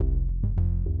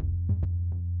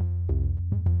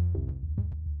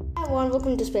everyone,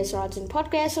 welcome to Space Horizon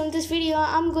Podcast. So in this video,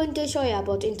 I'm going to show you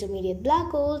about intermediate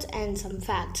black holes and some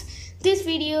facts. This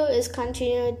video is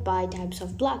continued by types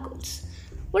of black holes.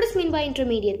 What is meant by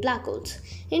intermediate black holes?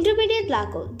 Intermediate black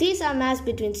holes. These are mass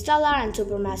between stellar and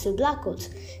supermassive black holes.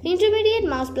 Intermediate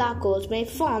mass black holes may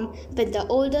form when the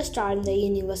oldest star in the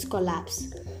universe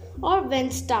collapses, or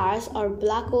when stars or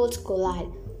black holes collide.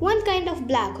 One kind of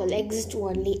black hole exists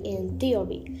only in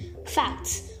theory.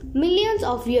 Facts. Millions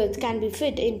of years can be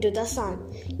fit into the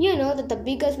sun. You know that the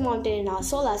biggest mountain in our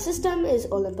solar system is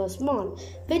Olympus Mons,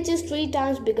 which is 3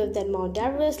 times bigger than Mount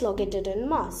Everest located in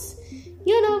Mars.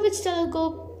 You know which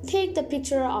telescope takes the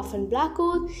picture of a black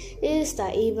hole is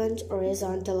the Event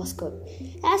Horizon Telescope.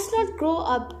 Astronauts grow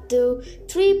up to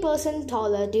 3%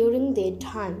 taller during their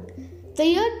time.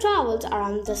 The Earth travels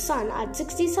around the Sun at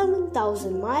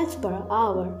 67,000 miles per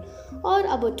hour, or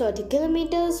about 30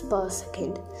 kilometers per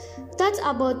second. That's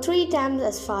about 3 times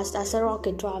as fast as a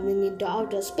rocket traveling into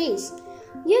outer space.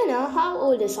 You know how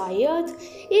old is our Earth?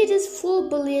 It is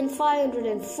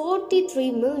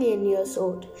 4,543,000,000 years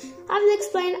old. I will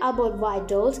explain about white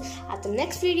holes at the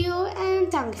next video, and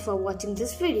thank you for watching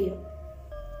this video.